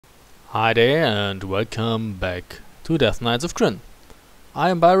Hi there and welcome back to Death Knights of Krynn. I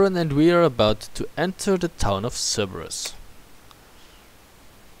am Byron and we are about to enter the town of Cerberus.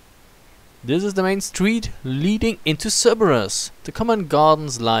 This is the main street leading into Cerberus. The common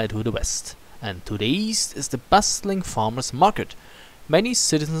gardens lie to the west, and to the east is the bustling farmers' market. Many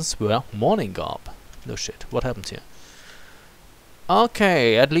citizens wear mourning garb. No shit, what happened here?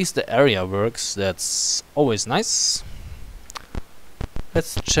 Okay, at least the area works, that's always nice.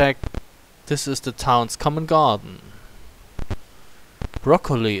 Let's check. This is the town's common garden.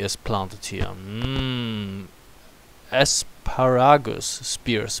 Broccoli is planted here. Asparagus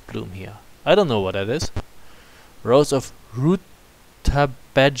spears bloom here. I don't know what that is. Rows of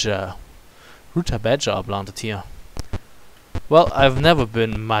rutabaga are planted here. Well, I've never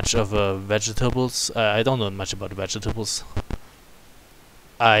been much of a vegetables. I don't know much about vegetables.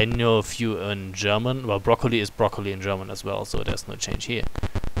 I know a few in German. Well, broccoli is broccoli in German as well, so there's no change here.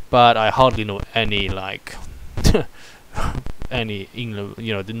 But I hardly know any like any English.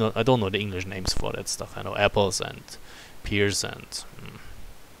 You know, I don't know the English names for that stuff. I know apples and pears and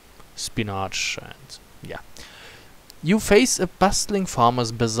spinach and yeah. You face a bustling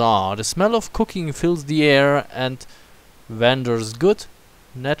farmer's bazaar. The smell of cooking fills the air, and vendors good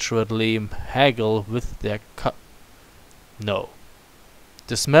naturally haggle with their No.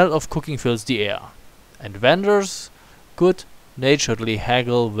 The smell of cooking fills the air, and vendors good naturedly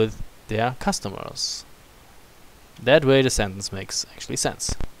haggle with their customers. That way the sentence makes actually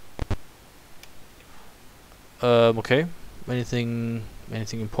sense. Okay. Anything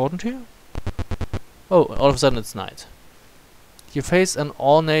important here? Oh, all of a sudden it's night. You face an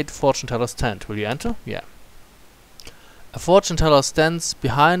ornate fortune teller's tent. Will you enter? Yeah. A fortune teller stands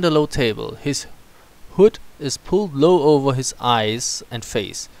behind a low table. His hood is pulled low over his eyes and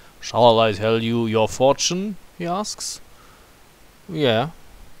face. Shall I tell you your fortune? He asks. Yeah.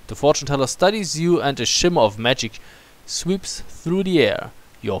 The fortune teller studies you, and a shimmer of magic sweeps through the air.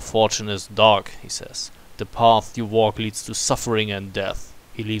 Your fortune is dark, he says. The path you walk leads to suffering and death.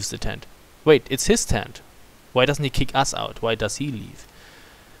 He leaves the tent. Wait, it's his tent. Why doesn't he kick us out? Why does he leave?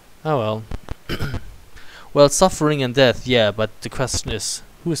 Oh well. Well, suffering and death, yeah, but the question is,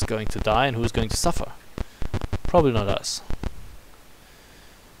 who is going to die and who is going to suffer? Probably not us.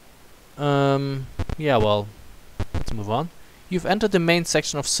 Yeah, well, let's move on. You've entered the main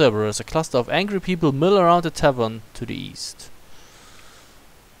section of Cerberus. A cluster of angry people mill around the tavern to the east.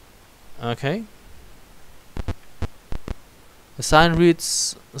 Okay. The sign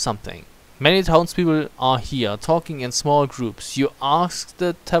reads something. Many townspeople are here, talking in small groups. You ask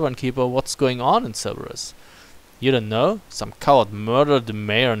the tavern keeper what's going on in Cerberus. You don't know? Some coward murdered the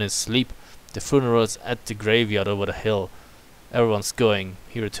mayor in his sleep. The funeral is at the graveyard over the hill. Everyone's going.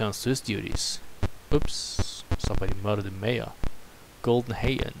 He returns to his duties. Oops. Somebody murdered the mayor. Golden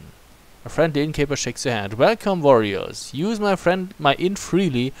Hayen. A friendly innkeeper shakes your hand. Welcome, warriors. Use my inn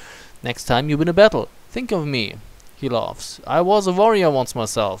freely next time you win a battle. Think of me. He laughs. I was a warrior once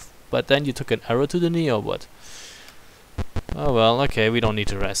myself. But then you took an arrow to the knee or what? Oh well, okay, we don't need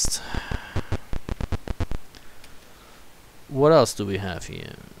to rest. What else do we have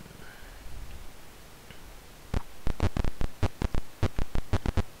here?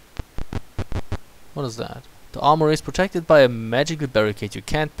 What is that? The armory is protected by a magical barricade you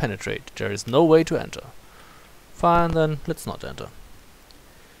can't penetrate. There is no way to enter. Fine, then let's not enter.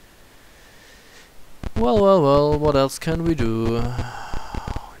 Well, what else can we do?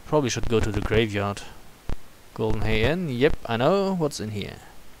 Probably should go to the graveyard. Golden Hayen, yep, I know what's in here.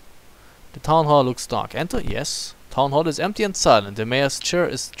 The town hall looks dark. Enter? Yes. Town hall is empty and silent. The mayor's chair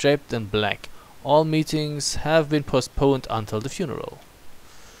is draped in black. All meetings have been postponed until the funeral.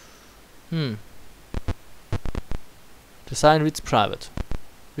 The sign reads private.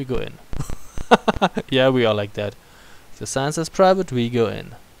 We go in. Yeah, we are like that. If the sign says private, we go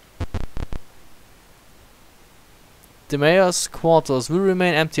in. The mayor's quarters will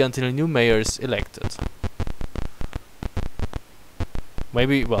remain empty until a new mayor is elected.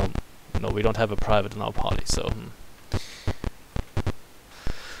 Maybe, well, no, we don't have a private in our party, so...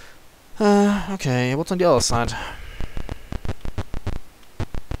 okay, what's on the other side?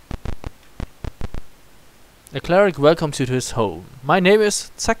 A cleric welcomes you to his home. My name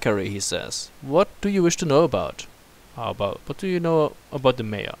is Zachary, he says. What do you wish to know about? What do you know about the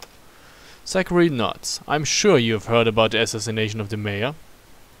mayor? Zachary nods. I'm sure you've heard about the assassination of the mayor.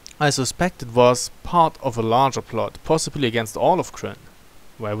 I suspect it was part of a larger plot, possibly against all of Krynn.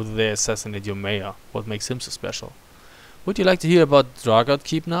 Why would they assassinate your mayor? What makes him so special? Would you like to hear about Dragout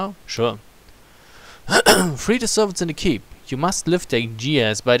Keep now? Sure. Free the servants in the keep. You must lift their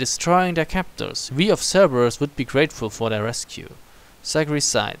gears by destroying their captors. We of Cerberus would be grateful for their rescue. Zachary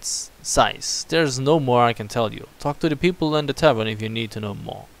sighs. There's no more I can tell you. Talk to the people in the tavern if you need to know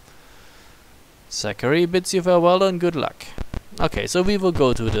more. Zachary bids you farewell and good luck. Okay, so we will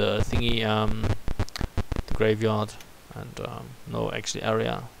go to the thingy, the graveyard, and no, actually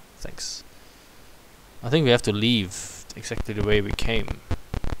area. Thanks. I think we have to leave exactly the way we came.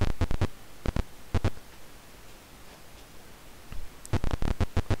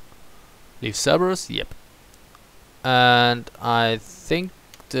 Leave Cerberus? Yep. And I think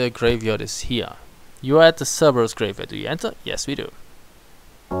the graveyard is here. You are at the Cerberus graveyard. Do you enter? Yes, we do.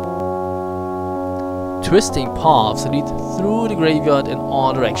 Twisting paths lead through the graveyard in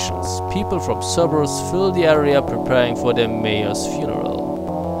all directions. People from Cerberus fill the area preparing for their mayor's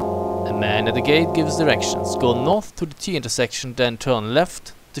funeral. A man at the gate gives directions. Go north to the T intersection, then turn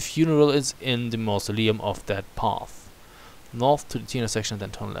left. The funeral is in the mausoleum of that path. North to the T intersection,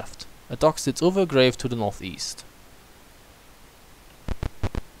 then turn left. A dog sits over a grave to the northeast.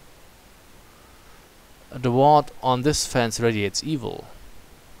 The ward on this fence radiates evil.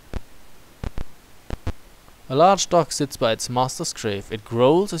 A large dog sits by its master's grave. It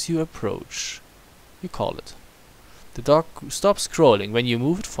growls as you approach. You call it. The dog stops crawling. When you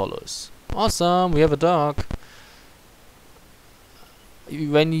move, it follows. Awesome, we have a dog.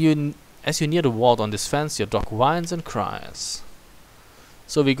 As you near the ward on this fence, your dog whines and cries.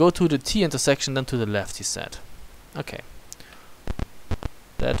 So we go to the T intersection, then to the left, he said. Okay.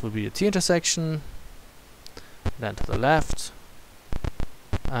 That would be the T intersection. Then to the left.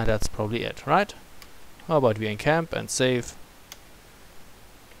 And that's probably it, right? How about we encamp and save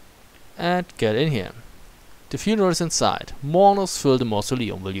and get in here. The funeral is inside. Mourners fill the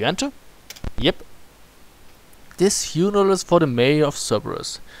mausoleum. Will you enter? Yep. This funeral is for the mayor of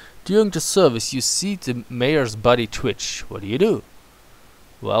Cerberus. During the service you see the mayor's body twitch. What do?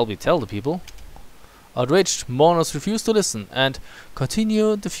 Well, we tell the people. Outraged mourners refuse to listen and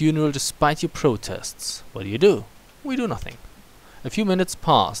continue the funeral despite your protests. What do? We do nothing. A few minutes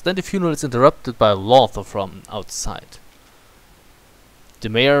pass, then the funeral is interrupted by laughter from outside. The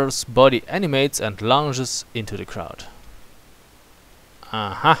mayor's body animates and lunges into the crowd.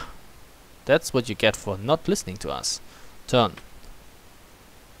 Aha! That's what you get for not listening to us. Turn.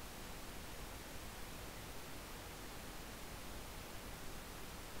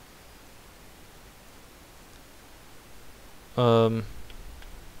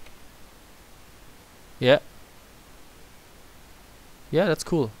 Yeah. Yeah, that's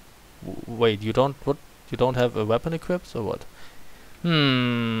cool. Wait, you don't have a weapon equipped or what?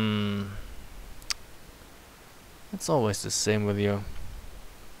 It's always the same with you.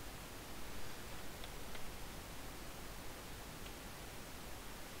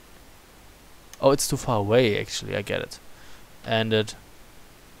 Oh, it's too far away actually, I get it. And it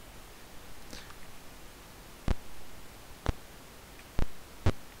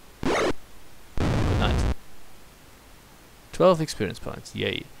good night. 12 experience points,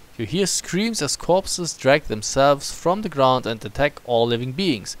 yay. You hear screams as corpses drag themselves from the ground and attack all living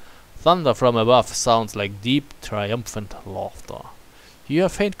beings. Thunder from above sounds like deep, triumphant laughter. You hear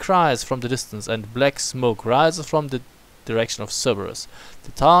faint cries from the distance and black smoke rises from the direction of Cerberus.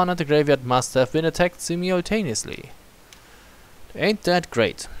 The town and the graveyard must have been attacked simultaneously. Ain't that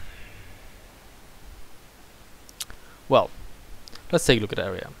great? Well, let's take a look at the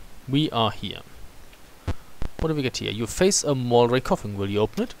area. We are here. What do we get here? You face a mouldering coffin. Will you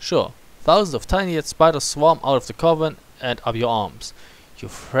open it? Sure. Thousands of tiny red spiders swarm out of the coffin and up your arms. You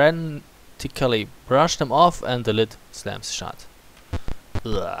frantically brush them off and the lid slams shut.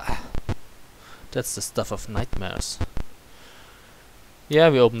 Ugh. That's the stuff of nightmares. Yeah,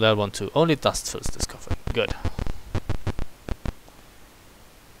 we opened that one too. Only dust fills this coffin. Good.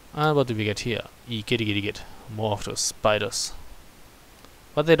 And what do we get here? Get. More of those spiders.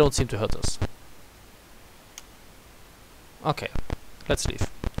 But they don't seem to hurt us. Okay, let's leave.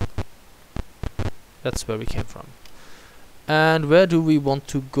 That's where we came from. And where do we want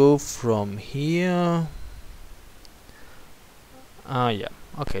to go from here? Yeah.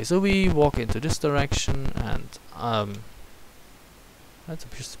 Okay, so we walk into this direction and that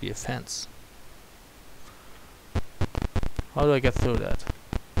appears to be a fence. How do I get through that?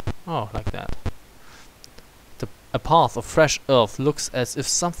 Oh, like that. A path of fresh earth looks as if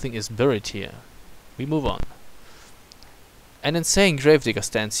something is buried here. We move on. An insane gravedigger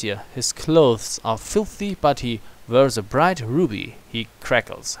stands here. His clothes are filthy, but he wears a bright ruby. He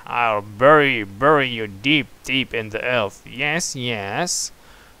crackles. I'll bury you deep in the earth. Yes.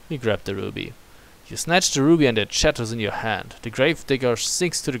 We grab the ruby. You snatch the ruby and it shatters in your hand. The gravedigger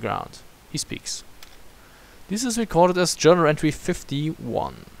sinks to the ground. He speaks. This is recorded as journal entry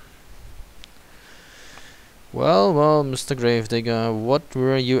 51. Well, well, Mr. Gravedigger, what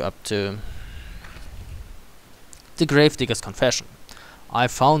were you up to? The Gravedigger's confession. I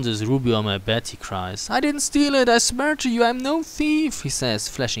found this ruby on my bed, he cries. I didn't steal it, I swear to you, I'm no thief, he says,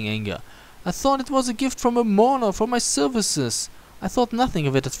 flashing anger. I thought it was a gift from a mourner for my services. I thought nothing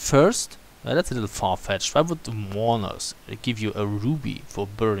of it at first. That's a little far-fetched. Why would the mourners give you a ruby for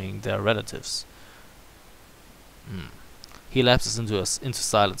burying their relatives? He lapses into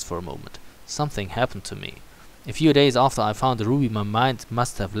silence for a moment. Something happened to me. A few days after I found the ruby, my mind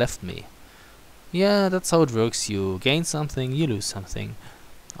must have left me. Yeah, that's how it works. You gain something, you lose something.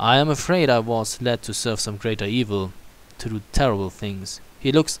 I am afraid I was led to serve some greater evil, to do terrible things.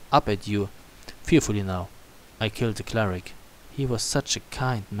 He looks up at you, fearfully now. I killed the cleric. He was such a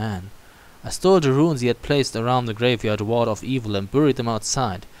kind man. I stole the runes he had placed around the graveyard ward of evil and buried them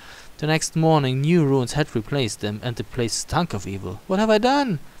outside. The next morning new runes had replaced them, and the place stunk of evil. What have I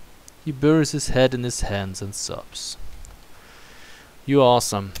done? He buries his head in his hands and sobs. You're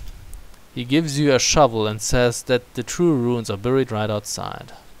awesome. He gives you a shovel and says that the true runes are buried right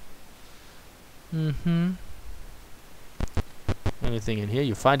outside. Anything in here?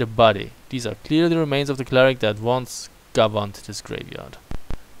 You find a body. These are clearly the remains of the cleric that once governed this graveyard.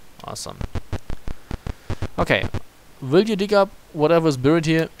 Awesome. Okay. Will you dig up whatever's buried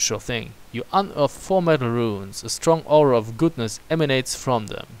here? Sure thing. You unearth 4 metal runes. A strong aura of goodness emanates from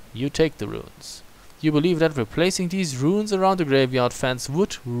them. You take the runes. You believe that replacing these runes around the graveyard fence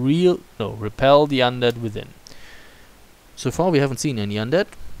would repel the undead within. So far we haven't seen any undead.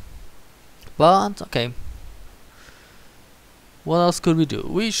 But, okay. What else could we do?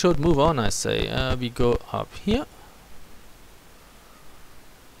 We should move on, I say. We go up here.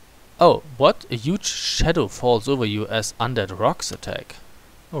 Oh, what? A huge shadow falls over you as undead rocks attack.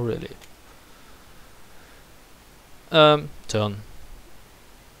 Oh, really? Turn.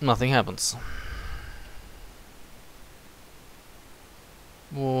 Nothing happens.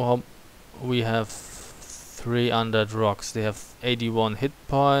 Oh, we have 3 undead rocks. They have 81 hit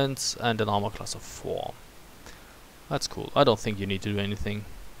points and an armor class of 4. That's cool. I don't think you need to do anything.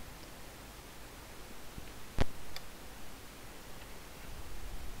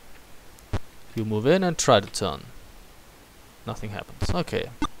 You move in and try to turn. Nothing happens. Okay.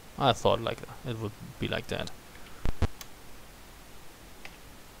 I thought it would be like that.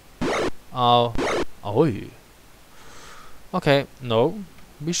 Oi. Okay, no.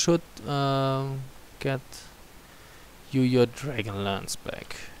 We should get you your dragon lance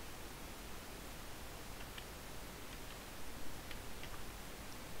back.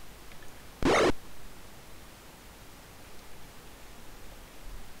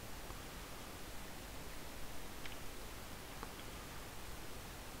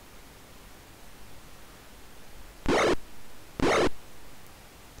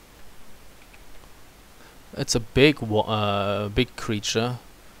 It's a big creature,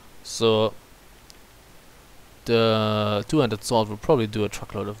 so the two-handed sword will probably do a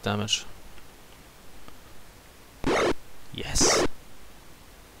truckload of damage. Yes.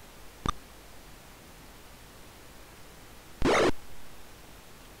 Good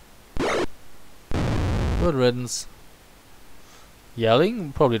riddance.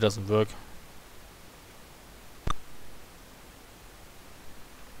 Yelling probably doesn't work.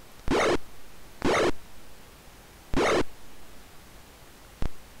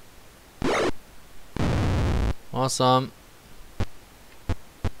 Awesome.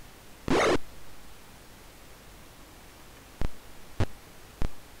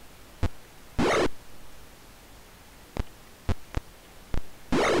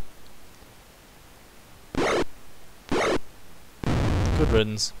 Good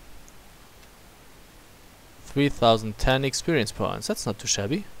riddance. 3010 experience points. That's not too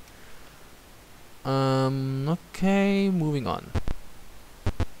shabby. Okay, moving on.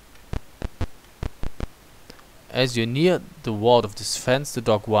 As you near the ward of this fence, the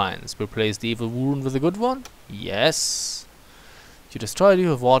dog whines. Replace the evil rune with a good one? Yes. You destroy the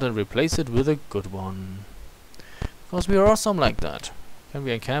evil ward and replace it with a good one. Because we are awesome like that. Can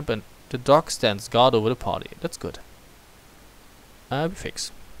we encamp? And the dog stands guard over the party. That's good. We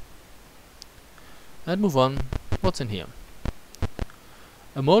fix. And move on. What's in here?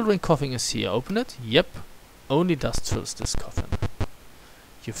 A moldering coffin is here. Open it? Yep. Only dust fills this coffin.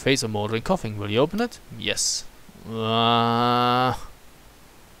 You face a moldering coffin. Will you open it? Yes. Blah.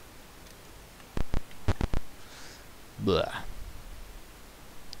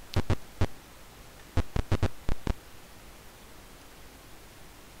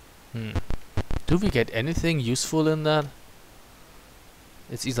 Do we get anything useful in that?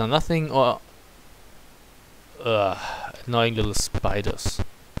 It's either nothing or annoying little spiders.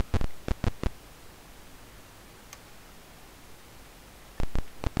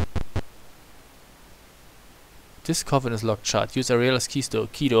 This coffin is locked shut. Use Ariela's key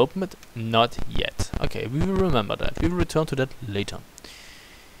to open it. Not yet. Okay, we will remember that. We will return to that later.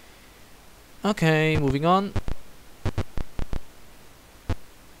 Okay, moving on.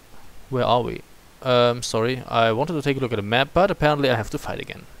 Where are we? Sorry, I wanted to take a look at the map, but apparently I have to fight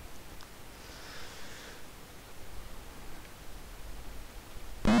again.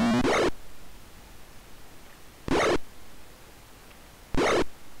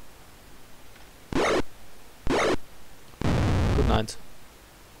 Good night.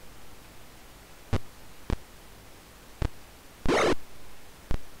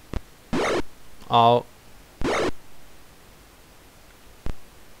 Ow.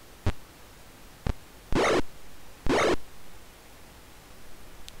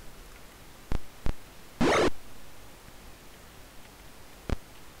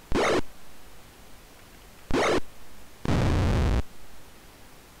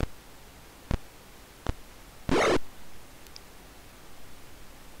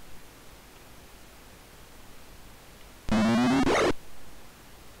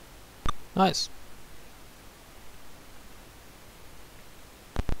 Nice.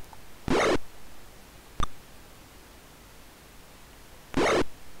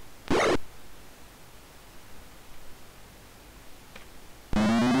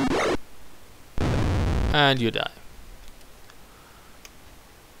 And you die.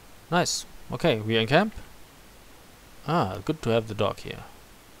 Nice. Okay, we are in camp. Ah, good to have the dog here.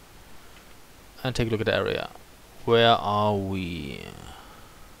 And take a look at the area. Where are we?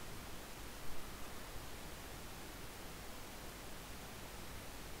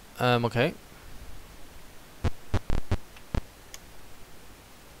 Okay.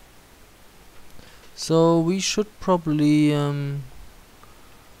 So we should probably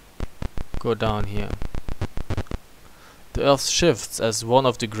go down here. The earth shifts as one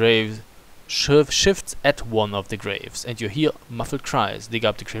of the graves shifts at one of the graves, and you hear muffled cries. Dig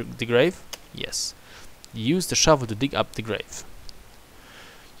up the grave? Yes. Use the shovel to dig up the grave.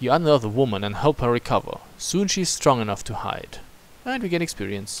 You unearth the woman and help her recover. Soon she is strong enough to hide. And we get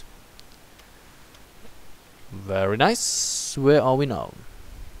experience. Very nice. Where are we now?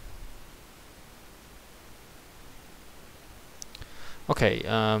 Okay,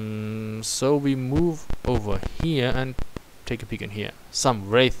 so we move over here and take a peek in here. Some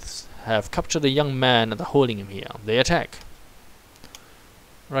wraiths have captured a young man and are holding him here. They attack.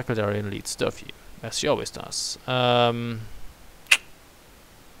 Rakaldarian leads Durfee, as she always does. You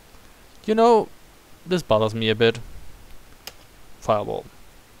know, this bothers me a bit. Fireball.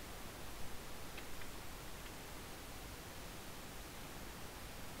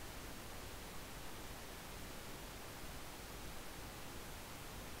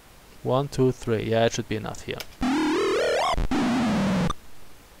 One, two, three. Yeah, it should be enough here.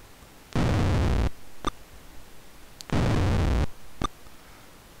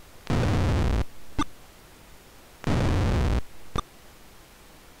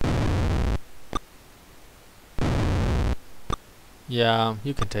 Yeah,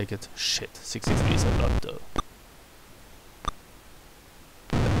 you can take it. Shit, 63 is a lot though.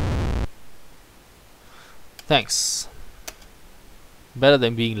 Thanks. Better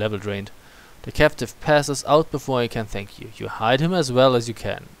than being level drained. The captive passes out before he can thank you. You hide him as well as you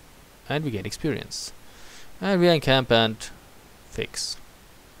can. And we gain experience. And we are in camp and fix.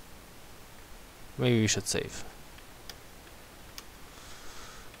 Maybe we should save.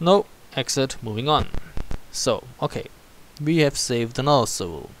 No, exit, moving on. So, okay. We have saved another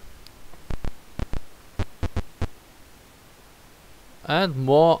soul. And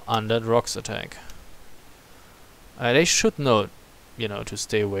more undead rocks attack. They should know, you know, to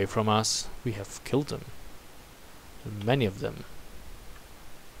stay away from us. We have killed them. Many of them.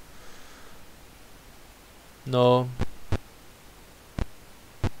 No.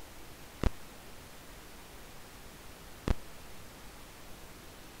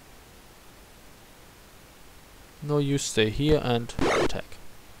 No, you stay here and attack.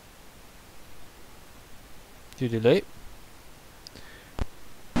 Do you delay?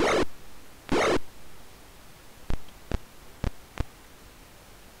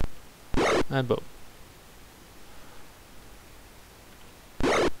 And boom.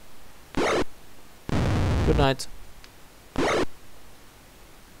 Good night.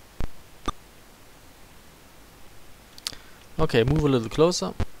 Okay, move a little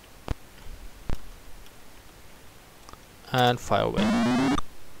closer. And fire away.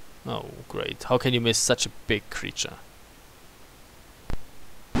 Oh, great. How can you miss such a big creature?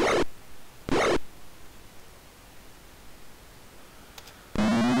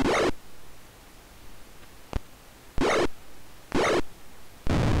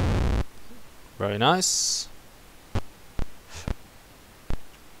 Very nice.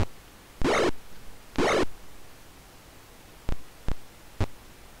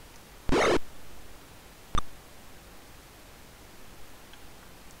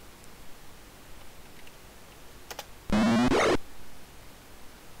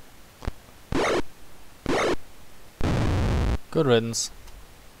 Good riddance.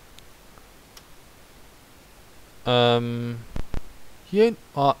 Here,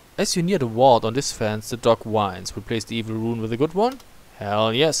 as you near the ward on this fence, the dog whines. Replace the evil rune with a good one?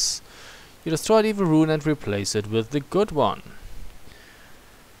 Hell yes. You destroy the evil rune and replace it with the good one.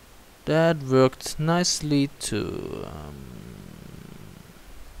 That worked nicely too.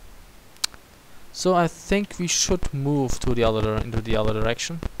 So I think we should move to the other into the other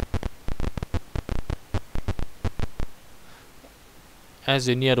direction. As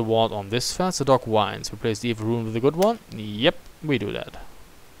you near the ward on this fence, the dog whines. Replace the evil rune with a good one? Yep, we do that.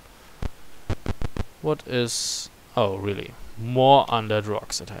 What is... oh, really? More undead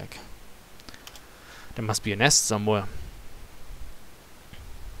rocks attack. There must be a nest somewhere.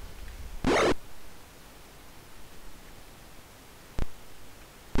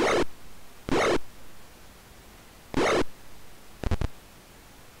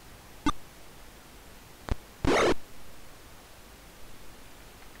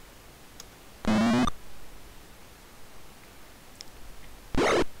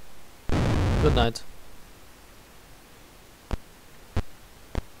 Good night.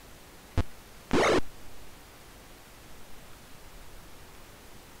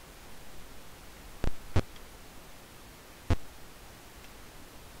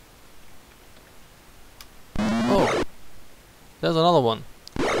 Oh, there's another one.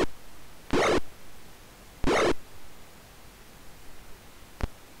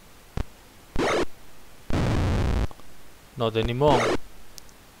 Not anymore.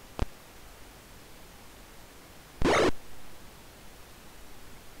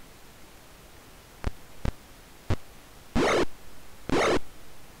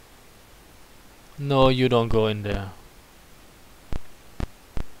 No, you don't go in there.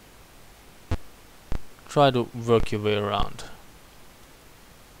 Try to work your way around.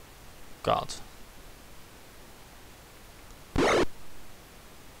 God.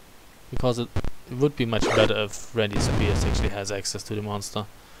 Because it would be much better if Randy Cerberus actually has access to the monster.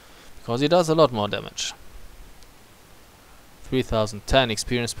 Because he does a lot more damage. 3010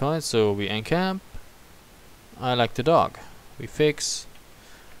 experience points, so we encamp. I like the dog. We fix.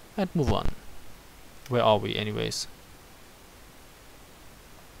 And move on. Where are we anyways?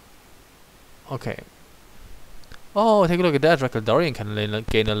 Okay. Oh, take a look at that. Dorian can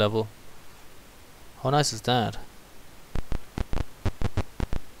gain a level. How nice is that?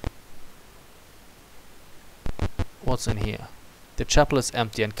 What's in here? The chapel is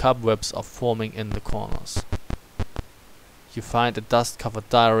empty and cobwebs are forming in the corners. You find a dust-covered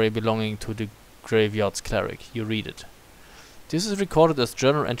diary belonging to the graveyard's cleric. You read it. This is recorded as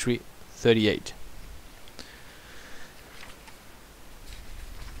journal entry 38.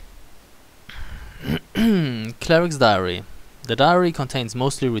 Cleric's diary. The diary contains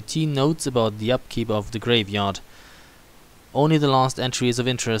mostly routine notes about the upkeep of the graveyard. Only the last entry is of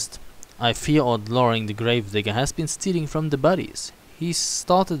interest. I fear old Loring the gravedigger has been stealing from the bodies. He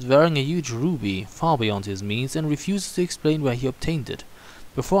started wearing a huge ruby, far beyond his means, and refuses to explain where he obtained it.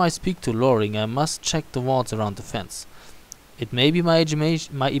 Before I speak to Loring, I must check the wards around the fence. It may be my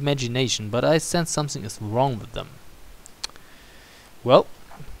imagination, but I sense something is wrong with them. Well,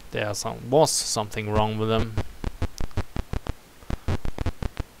 there was something wrong with them.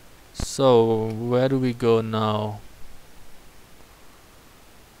 So, where do we go now?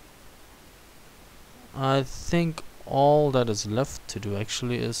 I think all that is left to do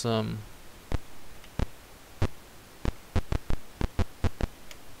actually is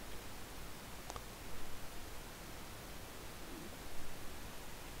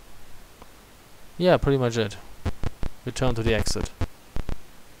yeah, pretty much it. Return to the exit.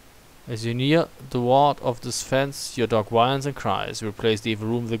 As you near the ward of this fence, your dog whines and cries. Replace the evil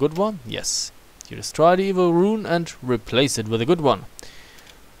rune with a good one? Yes. You destroy the evil rune and replace it with a good one.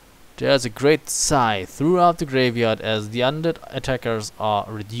 There's a great sigh throughout the graveyard as the undead attackers are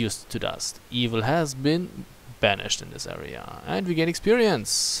reduced to dust. Evil has been banished in this area. And we get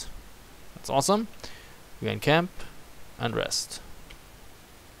experience. That's awesome. We can camp and rest.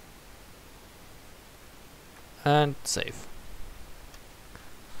 And save.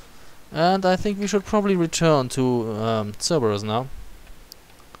 And I think we should probably return to Cerberus now.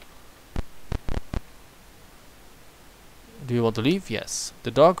 Do you want to leave? Yes.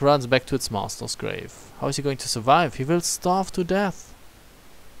 The dog runs back to its master's grave. How is he going to survive? He will starve to death.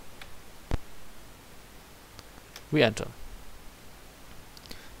 We enter.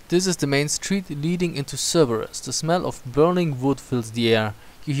 This is the main street leading into Cerberus. The smell of burning wood fills the air.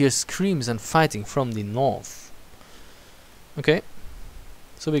 You hear screams and fighting from the north. Okay.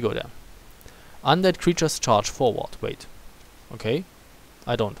 So we go there. Undead creatures charge forward. Wait. Okay.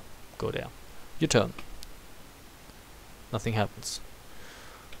 I don't go there. Your turn. Nothing happens.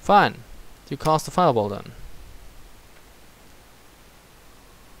 Fine. You cast the fireball then.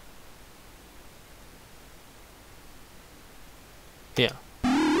 Here.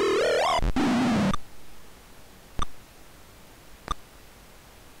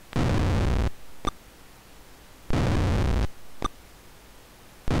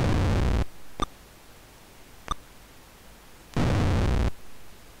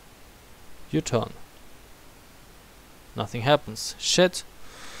 Your turn. Nothing happens. Shit.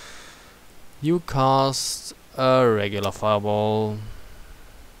 You cast a regular fireball.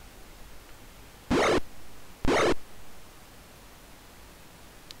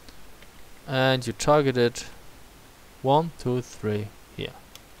 And you target it 1, 2, 3 here.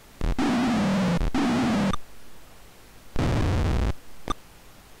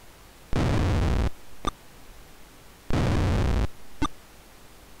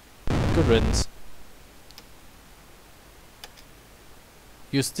 Good riddance.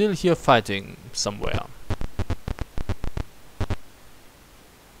 You're still here fighting somewhere.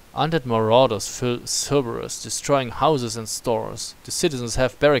 Undead marauders fill Cerberus, destroying houses and stores. The citizens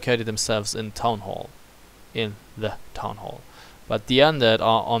have barricaded themselves in the town hall. But the undead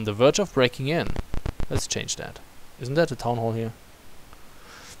are on the verge of breaking in. Let's change that. Isn't that a town hall here?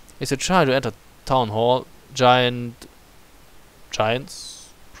 As you try to enter town hall, giants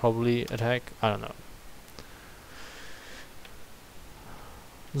probably attack. I don't know.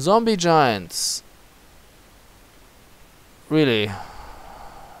 Zombie giants. Really?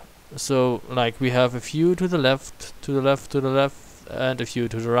 So, like, we have a few to the left, to the left, to the left, and a few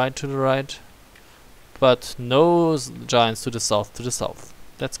to the right, but no giants to the south,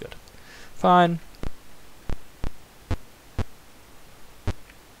 That's good. Fine.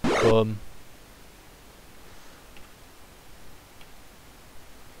 Boom.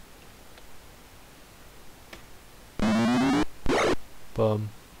 Boom.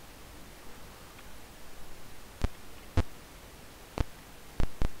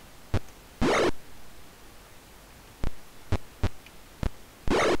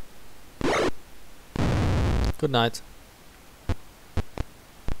 Good night.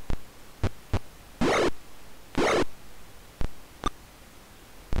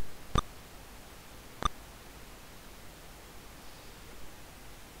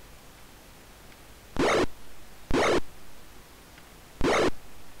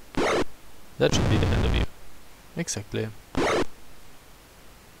 That should be the end of you. Exactly.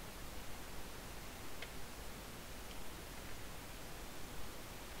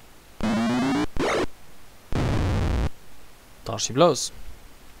 There she blows.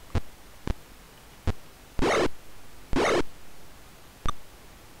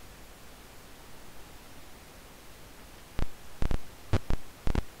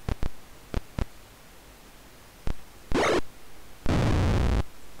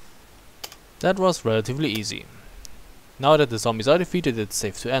 That was relatively easy. Now that the zombies are defeated, it's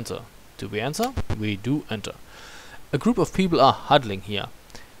safe to enter. Do we enter? We do enter. A group of people are huddling here.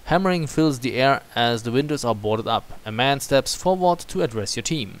 Hammering fills the air as the windows are boarded up. A man steps forward to address your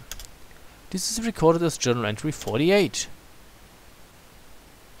team. This is recorded as journal entry 48.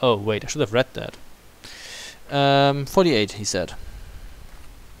 Oh wait, I should have read that. 48, he said.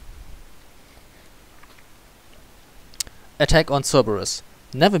 Attack on Cerberus.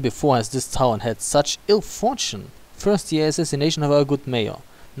 Never before has this town had such ill fortune. First the assassination of our good mayor.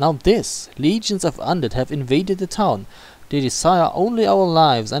 Now this. Legions of undead have invaded the town. They desire only our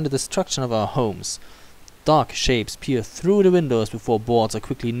lives and the destruction of our homes. Dark shapes peer through the windows before boards are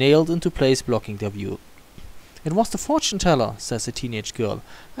quickly nailed into place, blocking their view. It was the fortune teller, says a teenage girl.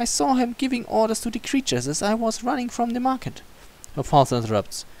 I saw him giving orders to the creatures as I was running from the market. Her father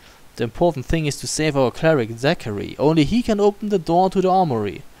interrupts. The important thing is to save our cleric Zachary. Only he can open the door to the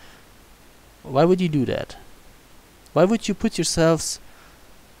armory. Why would you do that? Why would you put yourselves,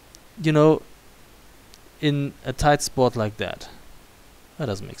 you know, in a tight spot like that? That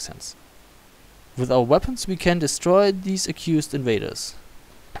doesn't make sense. With our weapons we can destroy these accused invaders.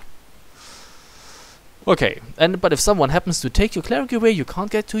 Okay, but if someone happens to take your cleric away, you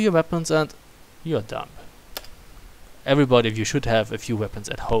can't get to your weapons and you're dumb. Everybody of you should have a few weapons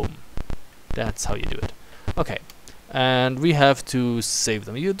at home. That's how you do it. Okay, and we have to save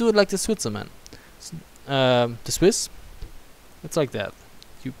them. You do it like the Switzerman. The Swiss? It's like that.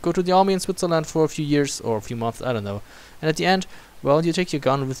 You go to the army in Switzerland for a few years or a few months, I don't know. And at the end, well, you take your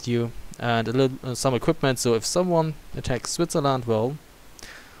gun with you and a little some equipment. So if someone attacks Switzerland, well,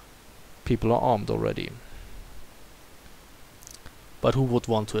 people are armed already. But who would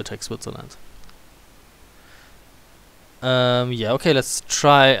want to attack Switzerland? Yeah, okay, let's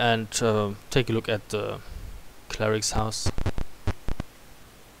try and take a look at the cleric's house.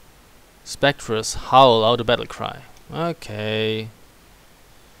 Spectres howl out a battle cry. Okay.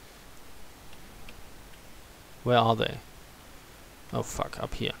 Where are they? Oh fuck,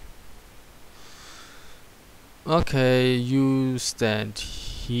 up here. Okay, you stand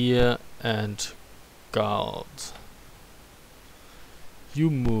here and guard. You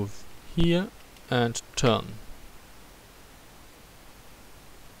move here and turn.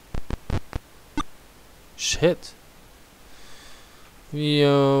 Shit. We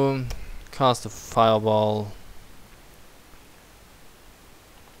cast a fireball.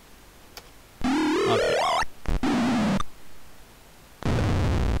 Okay.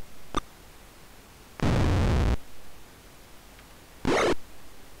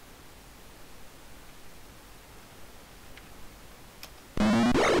 Good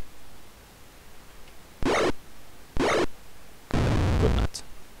night.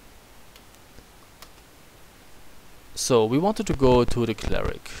 So we wanted to go to the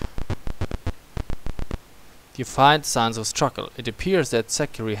cleric. You find signs of struggle. It appears that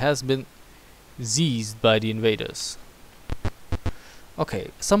Zachary has been seized by the invaders. Okay,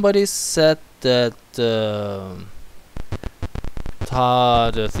 somebody said that the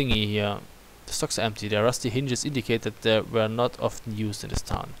thingy here, the stocks are empty. Their rusty hinges indicate that they were not often used in this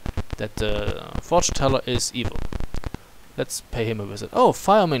town. That the fortune teller is evil. Let's pay him a visit. Oh,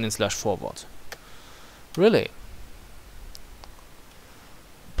 fireman in /forward. Really?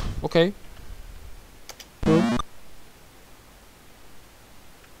 Okay. Good.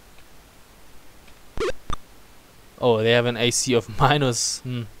 Oh, they have an AC of minus...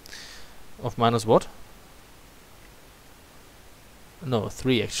 of minus what? No,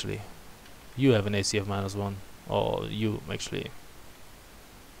 3 actually. You have an AC of -1. Or you actually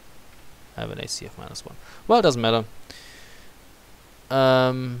have an AC of -1. Well, it doesn't matter.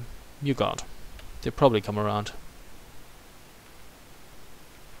 You guard. They probably come around.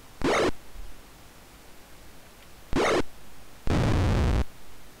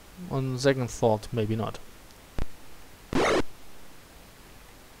 On second thought, maybe not.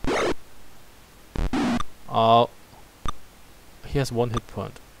 Oh, he has 1 hit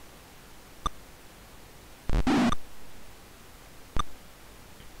point.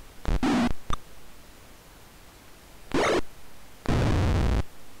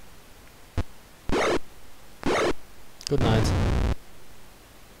 Good night.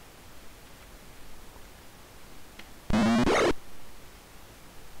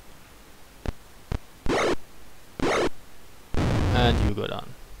 And you go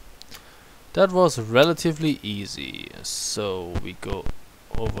down. That was relatively easy. So we go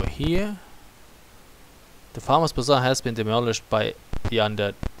over here. The farmer's bazaar has been demolished by the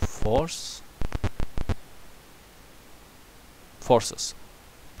undead forces.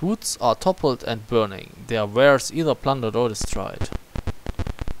 Booths are toppled and burning. Their wares either plundered or destroyed.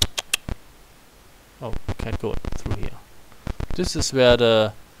 Oh, can't go through here. This is where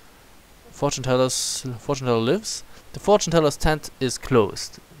the fortune teller lives. The fortune teller's tent is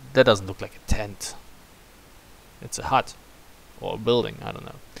closed. That doesn't look like a tent. It's a hut. Or a building, I don't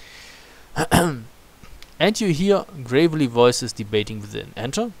know. And you hear gravely voices debating within.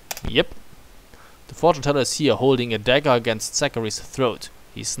 Enter? Yep. The fortune teller is here holding a dagger against Zachary's throat.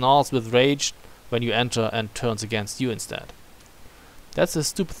 He snarls with rage when you enter and turns against you instead. That's a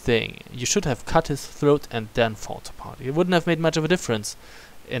stupid thing. You should have cut his throat and then fought the party. It wouldn't have made much of a difference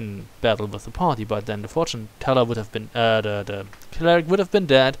in battle with the party, but then the fortune teller would have been, the cleric would have been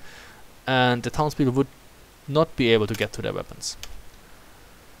dead, and the townspeople would not be able to get to their weapons.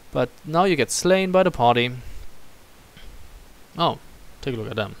 But now you get slain by the party. Oh, take a look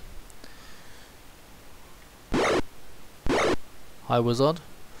at them. Hi, wizard.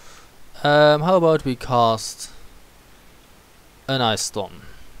 How about we cast an ice storm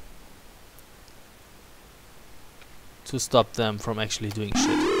to stop them from actually doing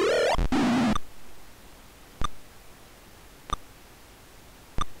shit.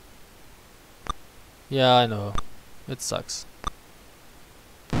 Yeah, I know. It sucks.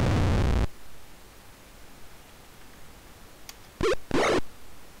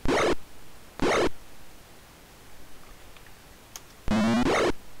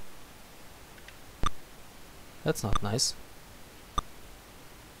 That's not nice.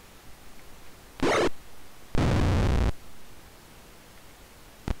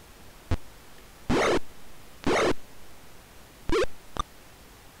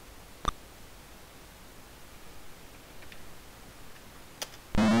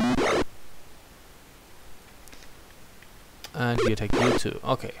 And you attack you too.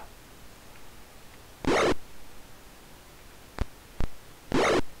 Okay.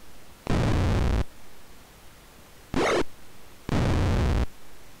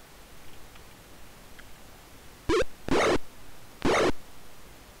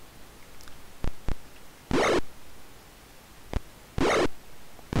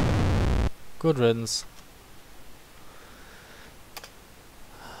 Good riddance.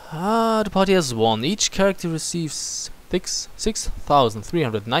 The party has won. Each character receives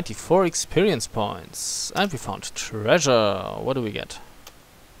 6,394 experience points. And we found treasure. What do we get?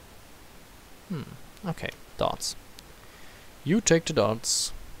 Okay, darts. You take the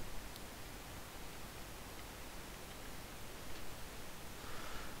darts.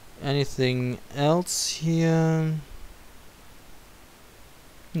 Anything else here?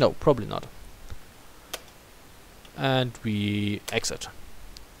 No, probably not. And we exit.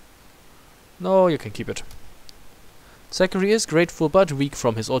 No, you can keep it. Zachary is grateful but weak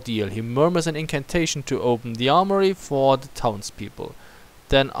from his ordeal. He murmurs an incantation to open the armory for the townspeople,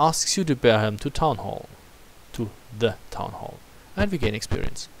 then asks you to bear him to town hall. To the town hall. And we gain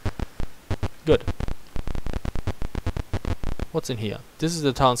experience. Good. What's in here? This is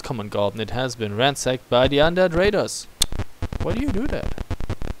the town's common garden. It has been ransacked by the undead raiders. Why do you do that?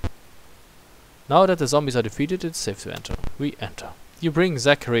 Now that the zombies are defeated, it's safe to enter. We enter. You bring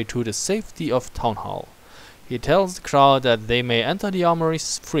Zachary to the safety of town hall. He tells the crowd that they may enter the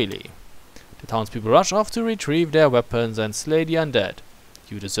armories freely. The townspeople rush off to retrieve their weapons and slay the undead.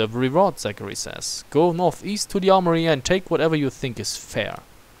 You deserve a reward, Zachary says. Go northeast to the armory and take whatever you think is fair.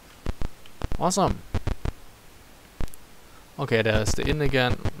 Awesome. Okay, there's the inn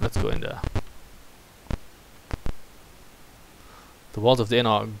again. Let's go in there. The walls of the inn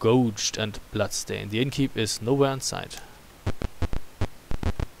are gouged and bloodstained. The innkeep is nowhere in sight.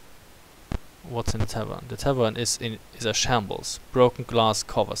 What's in the tavern? The tavern is a shambles. Broken glass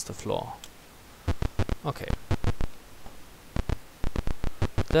covers the floor. Okay.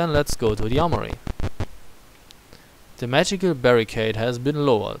 Then let's go to the armory. The magical barricade has been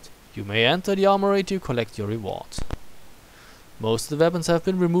lowered. You may enter the armory to collect your reward. Most of the weapons have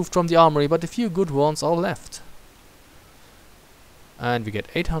been removed from the armory, but a few good ones are left. And we get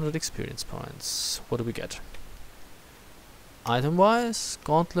 800 experience points. What do we get? Item wise,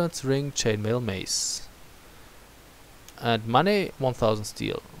 gauntlets, ring, chainmail, mace. And money, 1000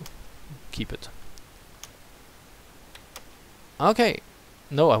 steel. Keep it. Okay.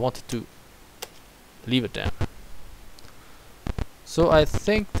 No, I wanted to leave it there. So I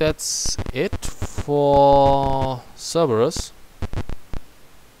think that's it for Cerberus.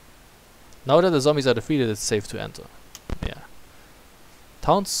 Now that the zombies are defeated, it's safe to enter. Yeah.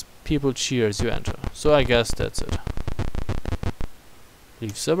 Townspeople cheers, you enter. So I guess that's it.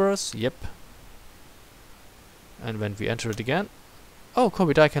 Leave Cerberus, yep. And when we enter it again... Oh,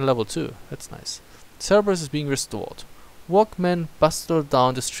 Kobe can level 2. That's nice. Cerberus is being restored. Walkmen bustle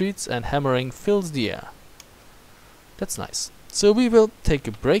down the streets and hammering fills the air. That's nice. So we will take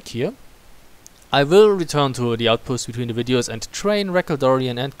a break here. I will return to the outpost between the videos and train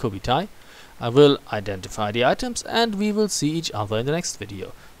Rekaldorian and Kobitai. I will identify the items and we will see each other in the next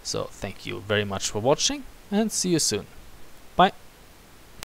video. So thank you very much for watching and see you soon.